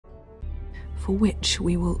for which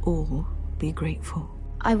we will all be grateful.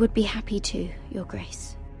 I would be happy to, Your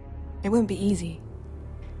Grace. It won't be easy.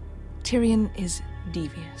 Tyrion is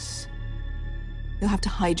devious. You'll have to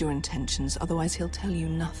hide your intentions, otherwise he'll tell you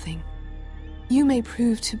nothing. You may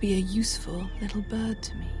prove to be a useful little bird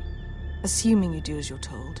to me, assuming you do as you're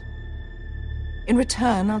told. In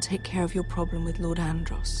return, I'll take care of your problem with Lord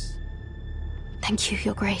Andros. Thank you,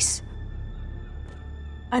 Your Grace.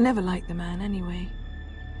 I never liked the man anyway,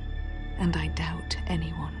 and I doubt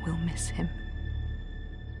anyone will miss him.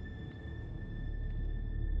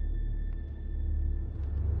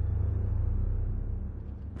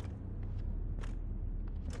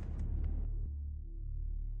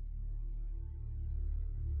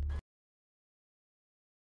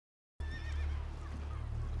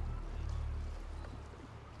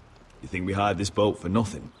 You think we hired this boat for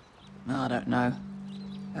nothing? I don't know.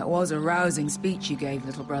 That was a rousing speech you gave,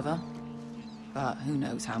 little brother. But who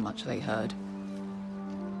knows how much they heard.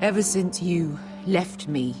 Ever since you left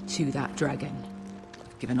me to that dragon,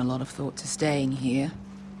 I've given a lot of thought to staying here.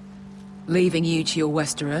 Leaving you to your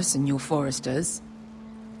Westeros and your Foresters.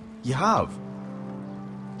 You have?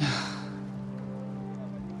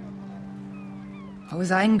 I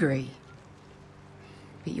was angry.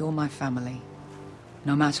 But you're my family.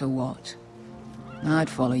 No matter what. I'd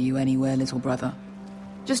follow you anywhere, little brother.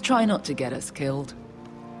 Just try not to get us killed.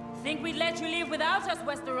 Think we'd let you leave without us,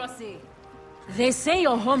 Westerosi? They say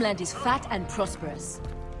your homeland is fat and prosperous.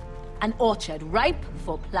 An orchard ripe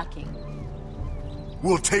for plucking.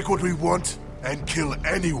 We'll take what we want and kill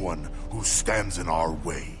anyone who stands in our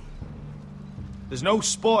way. There's no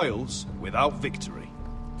spoils without victory.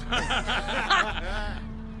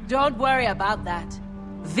 Don't worry about that.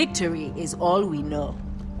 Victory is all we know.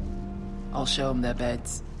 I'll show them their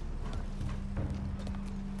beds.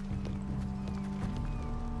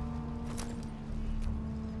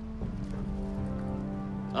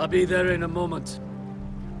 I'll be there in a moment.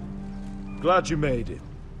 Glad you made it.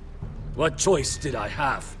 What choice did I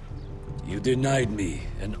have? You denied me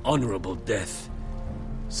an honorable death,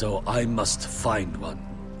 so I must find one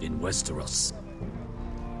in Westeros.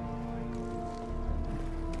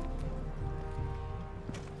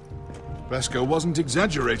 Bresco wasn't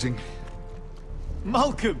exaggerating.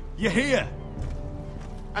 Malcolm, you're here!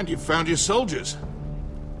 And you've found your soldiers.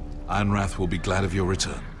 Ironrath will be glad of your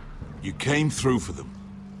return. You came through for them.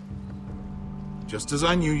 Just as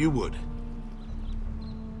I knew you would.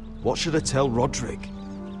 What should I tell Roderick?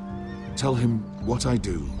 Tell him what I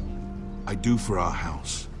do for our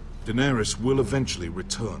house. Daenerys will eventually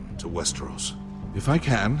return to Westeros. If I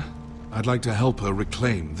can, I'd like to help her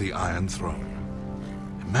reclaim the Iron Throne.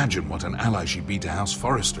 Imagine what an ally she'd be to House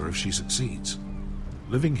Forrester if she succeeds.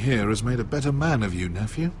 Living here has made a better man of you,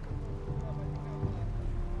 nephew.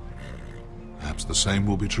 Perhaps the same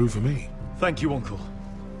will be true for me. Thank you, Uncle.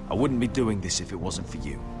 I wouldn't be doing this if it wasn't for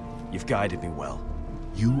you. You've guided me well.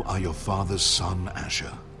 You are your father's son,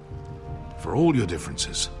 Asher. For all your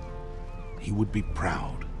differences, he would be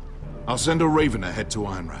proud. I'll send a raven ahead to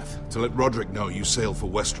Ironrath to let Roderick know you sail for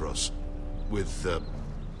Westeros with,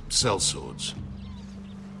 sellswords.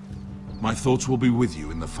 My thoughts will be with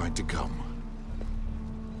you in the fight to come.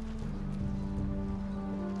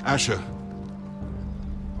 Asher.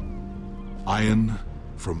 Iron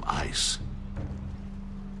from ice.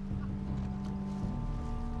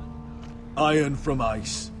 Iron from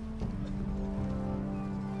ice.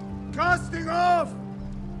 Casting off!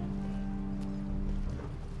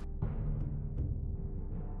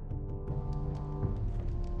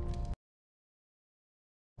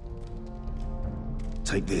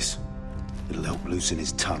 Take this. It'll help loosen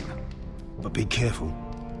his tongue. But be careful.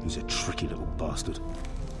 He's a tricky little bastard.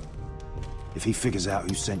 If he figures out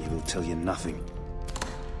who sent you, he'll tell you nothing.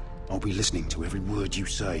 I'll be listening to every word you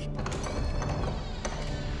say.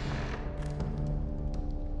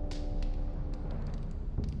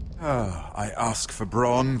 I ask for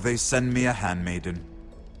brawn, they send me a handmaiden.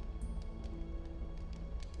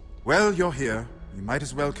 Well, you're here. You might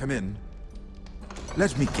as well come in.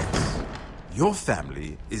 Let me guess. Your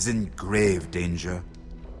family is in grave danger,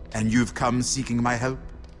 and you've come seeking my help?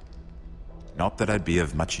 Not that I'd be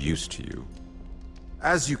of much use to you.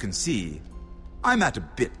 As you can see, I'm at a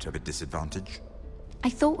bit of a disadvantage. I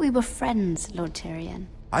thought we were friends, Lord Tyrion.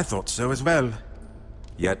 I thought so as well.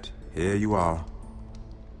 Yet, here you are.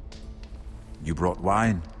 You brought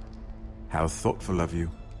wine. How thoughtful of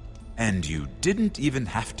you. And you didn't even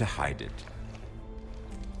have to hide it.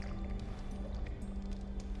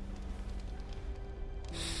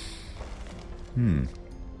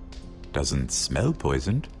 Doesn't smell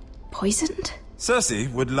poisoned. Poisoned?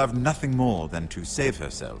 Cersei would love nothing more than to save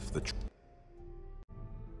herself the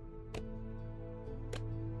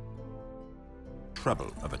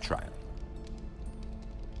trouble of a trial.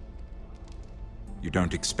 You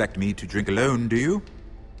don't expect me to drink alone, do you?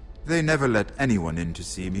 They never let anyone in to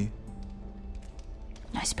see me.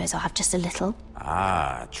 I suppose I'll have just a little.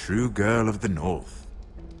 Ah, true girl of the North.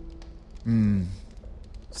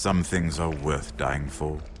 Some things are worth dying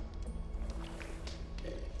for.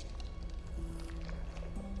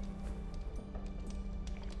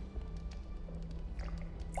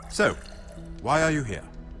 So, why are you here?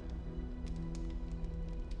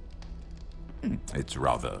 It's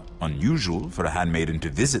rather unusual for a handmaiden to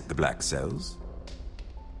visit the Black Cells.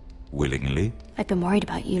 Willingly. I've been worried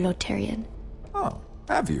about you, Lord Tyrion. Oh,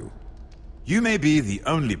 have you? You may be the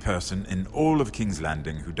only person in all of King's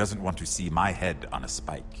Landing who doesn't want to see my head on a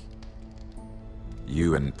spike.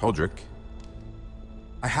 You and Podrick.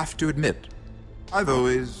 I have to admit, I've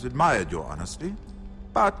always admired your honesty,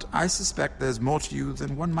 but I suspect there's more to you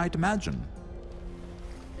than one might imagine.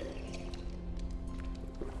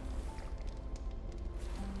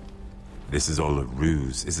 This is all a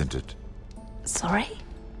ruse, isn't it? Sorry?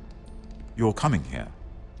 You're coming here.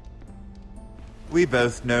 We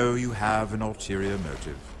both know you have an ulterior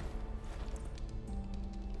motive.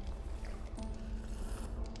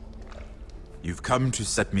 You've come to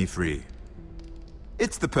set me free.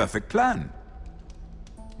 It's the perfect plan.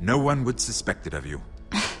 No one would suspect it of you.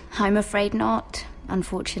 I'm afraid not,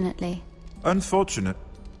 unfortunately. Unfortunate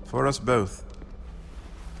for us both.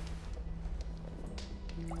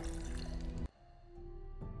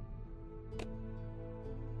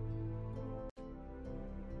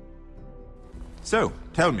 So,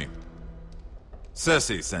 tell me.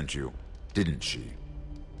 Cersei sent you, didn't she?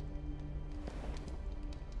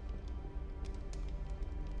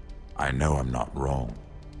 I know I'm not wrong.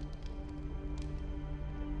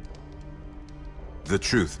 The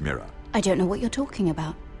truth, Mira. I don't know what you're talking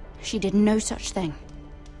about. She did no such thing.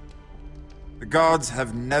 The guards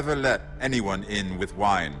have never let anyone in with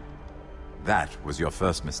wine. That was your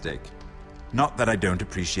first mistake. Not that I don't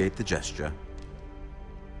appreciate the gesture.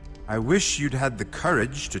 I wish you'd had the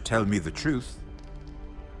courage to tell me the truth.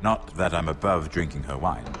 Not that I'm above drinking her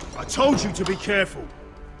wine. I told you to be careful.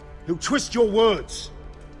 He'll twist your words.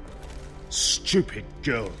 Stupid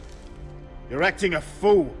girl. You're acting a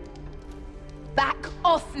fool. Back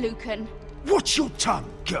off, Lucan. Watch your tongue,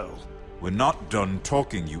 girl. We're not done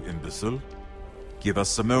talking, you imbecile. Give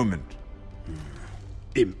us a moment.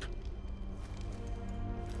 Imp.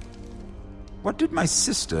 What did my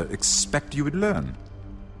sister expect you would learn?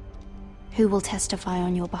 Who will testify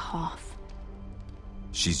on your behalf?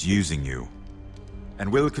 She's using you, and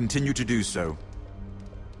will continue to do so,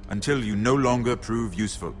 until you no longer prove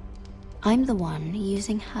useful. I'm the one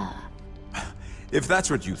using her. If that's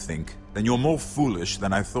what you think, then you're more foolish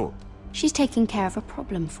than I thought. She's taking care of a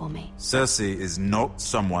problem for me. Cersei is not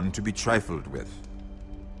someone to be trifled with.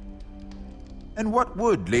 And what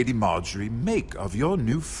would Lady Marjorie make of your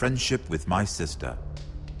new friendship with my sister?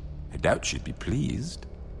 I doubt she'd be pleased.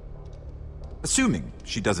 Assuming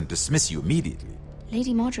she doesn't dismiss you immediately.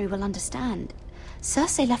 Lady Marjorie will understand.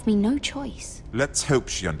 Cersei left me no choice. Let's hope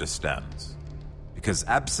she understands. Because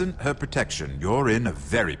absent her protection, you're in a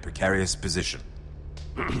very precarious position.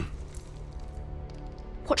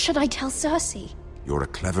 What should I tell Cersei? You're a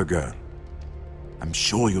clever girl. I'm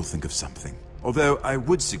sure you'll think of something. Although I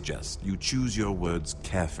would suggest you choose your words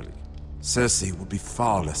carefully. Cersei will be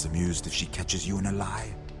far less amused if she catches you in a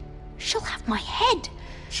lie. She'll have my head.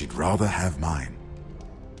 She'd rather have mine.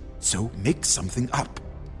 So make something up.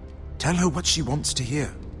 Tell her what she wants to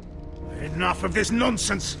hear. Enough of this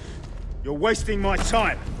nonsense. You're wasting my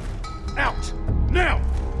time. Out! Now!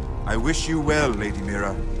 I wish you well, Lady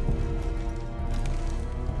Mira.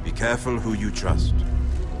 Be careful who you trust.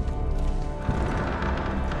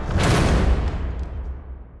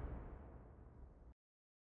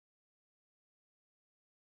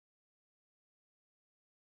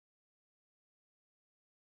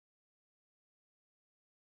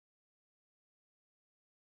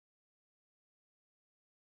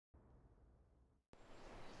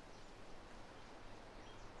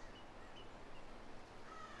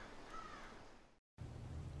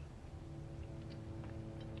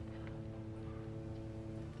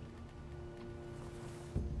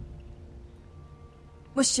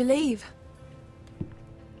 Must you leave?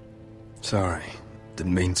 Sorry.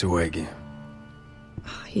 Didn't mean to wake you.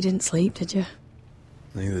 You didn't sleep, did you?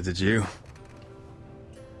 Neither did you.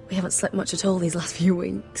 We haven't slept much at all these last few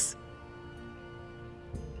weeks.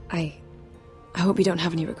 I hope you don't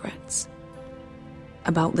have any regrets.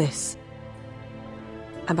 About this.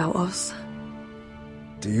 About us.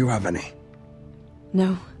 Do you have any?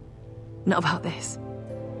 No, not about this.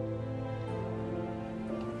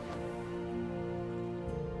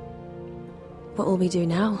 What will we do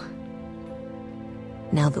now?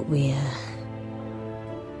 Now that we're...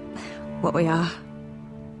 what we are.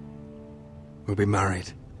 We'll be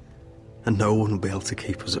married, and no one will be able to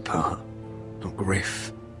keep us apart. Not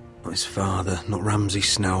Griff, not his father, not Ramsay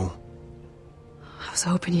Snow. I was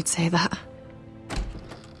hoping you'd say that.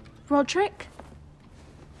 Roderick?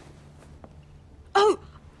 Oh,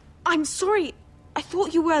 I'm sorry. I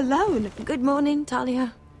thought you were alone. Good morning,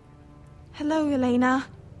 Talia. Hello, Elena.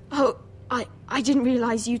 Oh, I didn't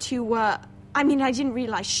realize you two were... I mean, I didn't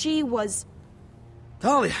realize she was...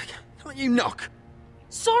 Talia, can't you knock?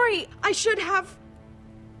 Sorry, I should have...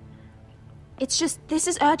 It's just, this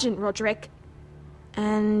is urgent, Roderick.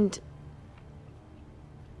 And...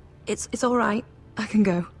 It's all right. I can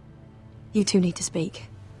go. You two need to speak.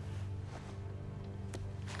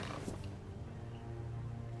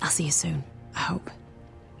 I'll see you soon, I hope.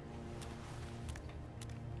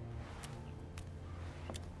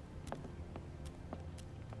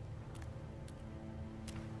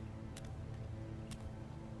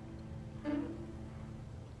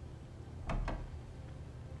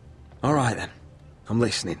 All right, then. I'm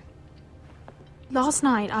listening. Last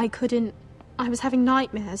night, I couldn't... I was having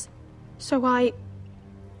nightmares. So I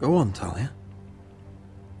Go on, Talia.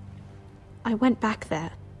 went back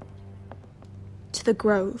there. To the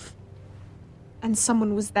grove. And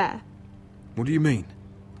someone was there. What do you mean?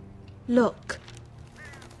 Look.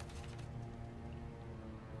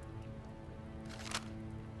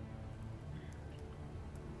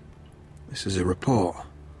 This is a report.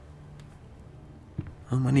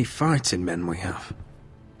 How many fighting men we have?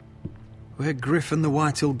 Where Griff and the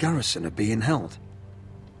Whitehill garrison are being held.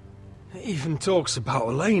 It even talks about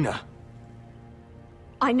Elena.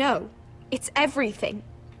 I know. It's everything.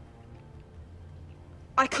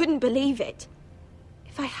 I couldn't believe it.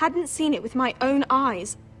 If I hadn't seen it with my own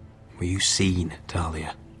eyes... Were you seen,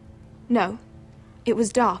 Talia? No. It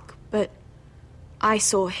was dark, but I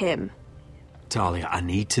saw him. Talia, I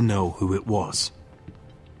need to know who it was.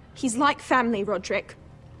 He's like family, Roderick.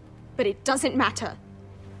 But it doesn't matter.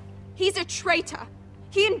 He's a traitor.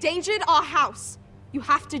 He endangered our house. You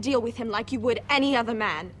have to deal with him like you would any other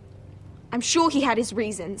man. I'm sure he had his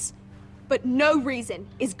reasons, but no reason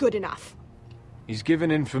is good enough. He's given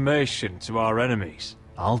information to our enemies.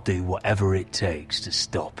 I'll do whatever it takes to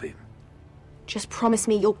stop him. Just promise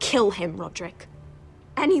me you'll kill him, Roderick.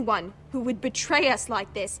 Anyone who would betray us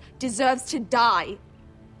like this deserves to die.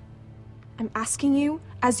 I'm asking you,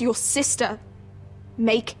 as your sister,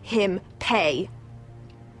 make him pay.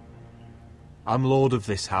 I'm lord of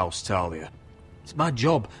this house, Talia. It's my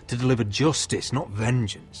job to deliver justice, not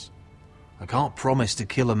vengeance. I can't promise to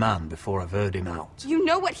kill a man before I've heard him out. You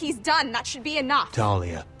know what he's done. That should be enough.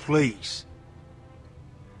 Talia, please.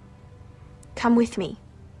 Come with me.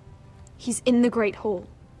 He's in the Great Hall.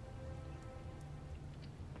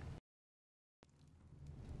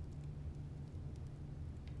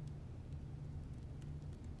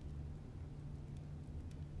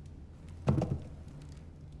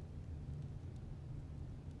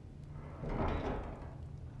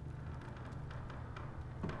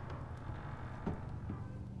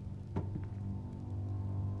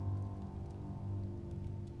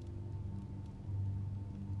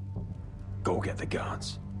 Go get the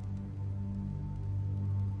guards.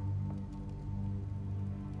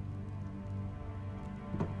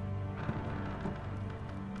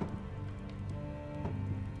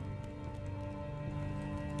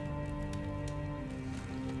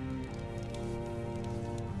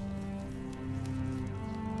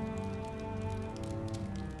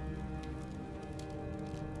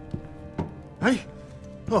 Hey?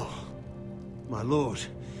 Oh, my lord,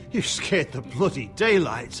 you scared the bloody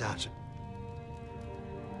daylights out.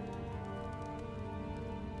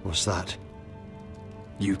 What's that?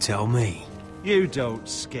 You tell me. You don't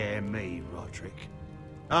scare me, Roderick.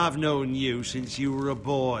 I've known you since you were a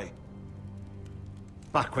boy.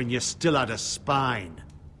 Back when you still had a spine.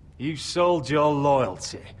 You sold your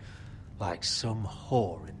loyalty like some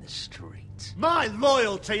whore in the street. My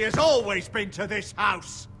loyalty has always been to this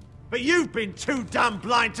house. But you've been too damn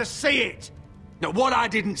blind to see it! Now, what I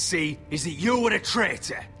didn't see is that you were a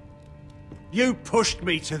traitor. You pushed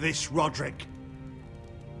me to this, Roderick.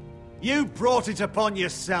 You brought it upon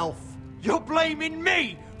yourself. You're blaming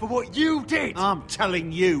me for what you did! I'm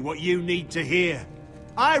telling you what you need to hear.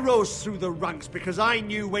 I rose through the ranks because I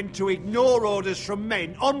knew when to ignore orders from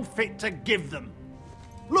men unfit to give them.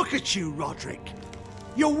 Look at you, Roderick.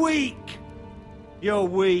 You're weak. You're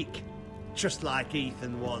weak. Just like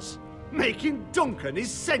Ethan was. Making Duncan his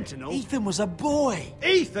sentinel. Ethan was a boy.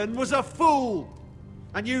 Ethan was a fool.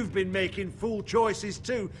 And you've been making fool choices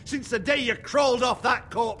too, since the day you crawled off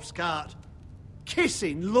that corpse cart.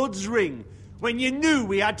 Kissing Lud's ring when you knew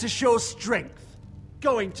we had to show strength.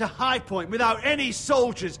 Going to High Point without any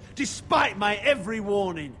soldiers, despite my every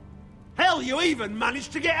warning. Hell, you even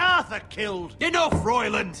managed to get Arthur killed. Enough,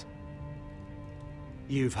 Royland!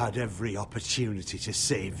 You've had every opportunity to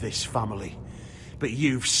save this family, but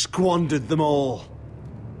you've squandered them all.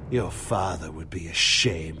 Your father would be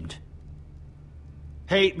ashamed.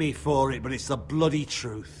 Hate me for it, but it's the bloody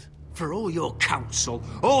truth. For all your counsel,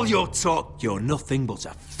 all your talk, you're nothing but a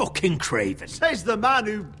fucking craven. Says the man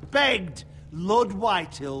who begged Lud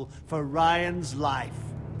Whitehill for Ryan's life.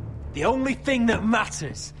 The only thing that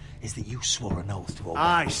matters is that you swore an oath to obey.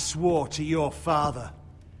 I swore to your father.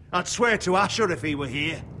 I'd swear to Asher if he were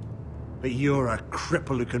here. But you're a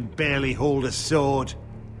cripple who can barely hold a sword.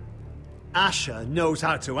 Asher knows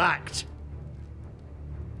how to act.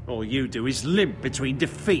 All you do is limp between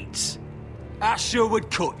defeats. Asher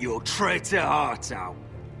would cut your traitor heart out.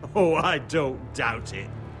 Oh, I don't doubt it.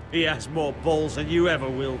 He has more balls than you ever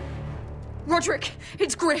will. Roderick,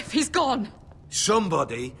 it's Griff. He's gone.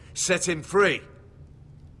 Somebody set him free.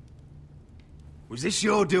 Was this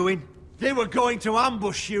your doing? They were going to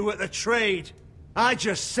ambush you at the trade. I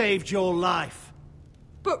just saved your life.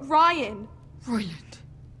 But Ryan... Royland,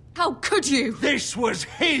 how could you? This was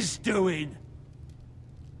his doing.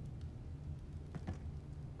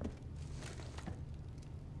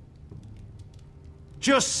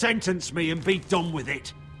 Just sentence me and be done with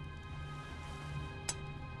it.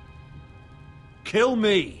 Kill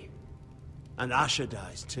me. And Asher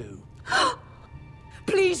dies too.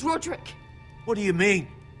 Please, Roderick. What do you mean?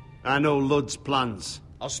 I know Lud's plans.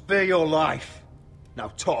 I'll spare your life. Now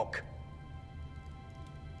talk.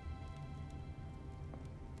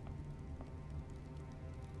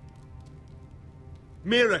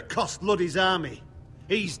 Mira cost Lud his army.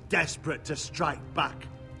 He's desperate to strike back.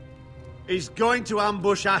 He's going to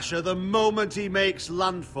ambush Asher the moment he makes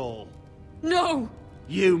landfall. No!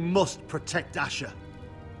 You must protect Asher.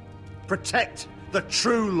 Protect the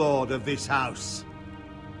true lord of this house.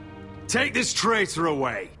 Take this traitor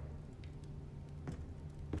away.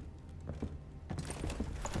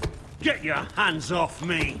 Get your hands off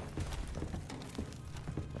me!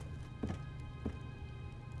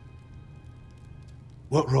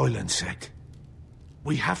 What Royland said.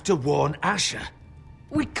 We have to warn Asher.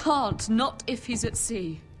 We can't, not if he's at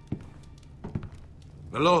sea.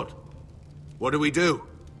 My lord, what do we do?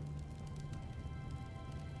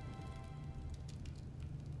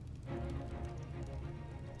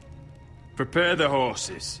 Prepare the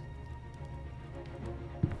horses.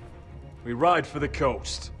 We ride for the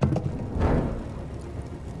coast.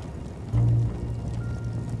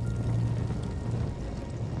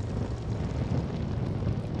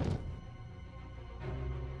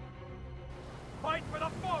 Fight for the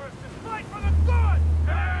forest and fight for the sword!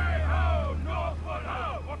 Hey ho, Northwood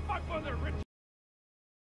ho! Or fight for the rich.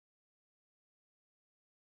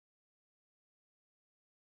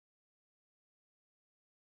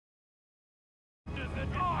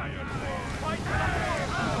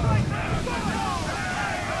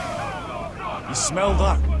 You smell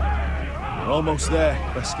that? We're almost there,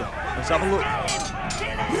 Wesker. Let's have a look.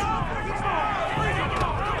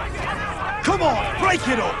 Come on, break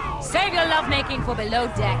it up! Save your lovemaking for below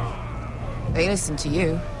deck. They listen to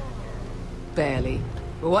you. Barely.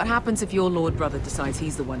 But what happens if your lord brother decides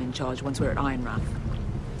he's the one in charge once we're at Ironrath?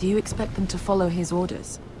 Do you expect them to follow his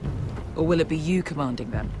orders? Or will it be you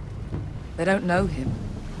commanding them? They don't know him.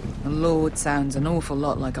 A lord sounds an awful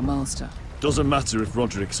lot like a master. Doesn't matter if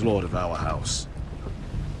Roderick's lord of our house.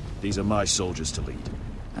 These are my soldiers to lead.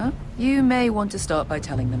 Huh? You may want to start by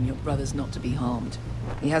telling them your brother's not to be harmed.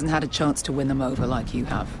 He hasn't had a chance to win them over like you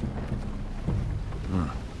have.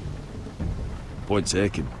 Point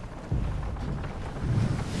taken.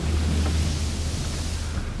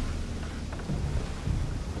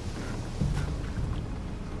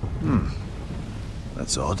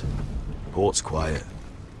 That's odd. Port's quiet.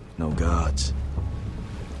 No guards.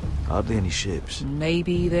 Hardly any ships.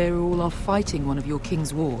 Maybe they're all off fighting one of your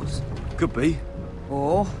king's wars. Could be.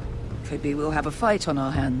 Or, could be we'll have a fight on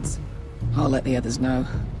our hands. I'll let the others know.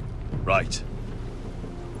 Right.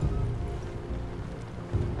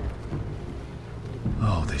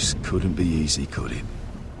 Oh, this couldn't be easy, could it?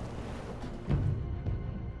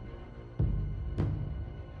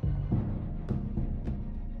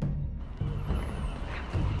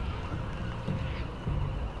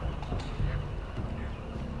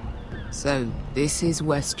 So, this is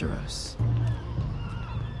Westeros.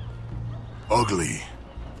 Ugly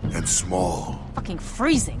and small. Fucking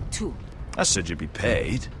freezing, too. I said you'd be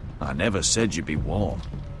paid. I never said you'd be warm.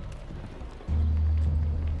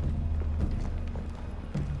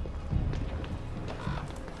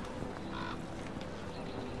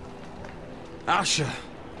 Asher,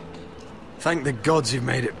 thank the gods you've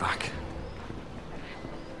made it back.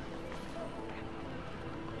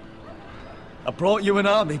 I brought you an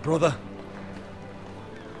army, brother.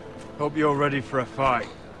 Hope you're ready for a fight.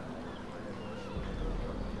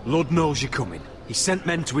 Lord knows you're coming. He sent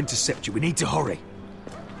men to intercept you. We need to hurry.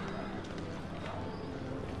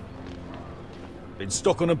 Been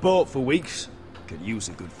stuck on a boat for weeks. Could use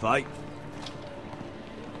a good fight.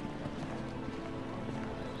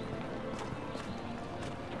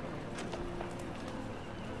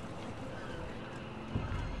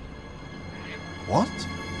 What?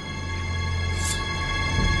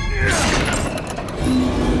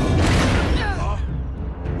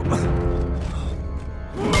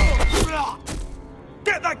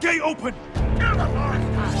 Get that gate open!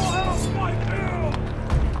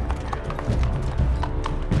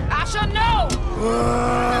 Asher, no!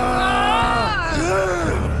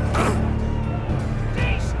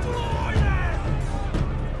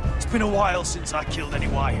 It's been a while since I killed any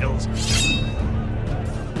White Hills.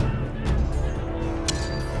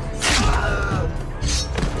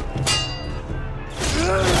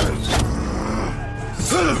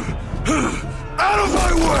 Out of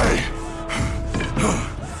my way!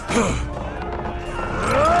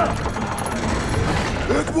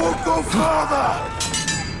 It won't go farther!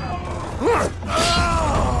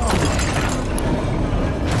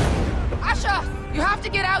 Asher, you have to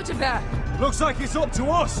get out of there! Looks like it's up to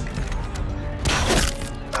us!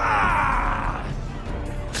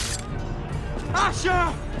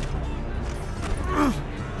 Asher!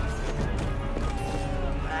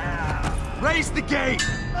 Raise the gate!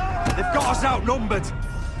 They've got us outnumbered!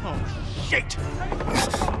 Oh, shit!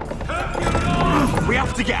 We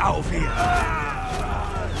have to get out of here!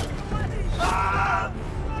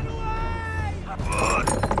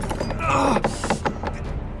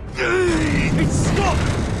 It's stuck!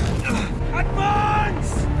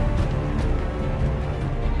 Advance!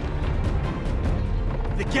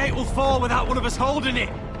 The gate will fall without one of us holding it!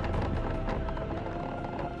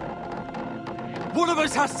 One of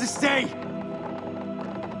us has to stay!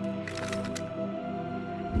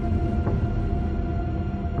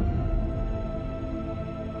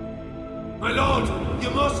 My lord, you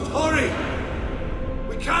must hurry!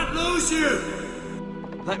 We can't lose you!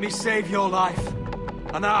 Let me save your life,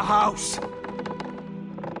 and our house.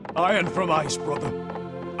 Iron from ice, brother.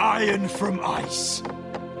 Iron from ice.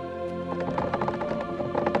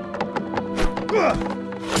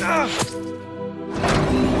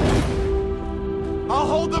 I'll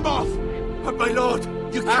hold them off! But my lord,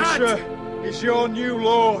 you can't! Asher is your new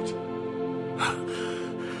lord.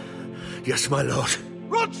 Yes, my lord.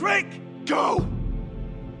 Roderick! Go!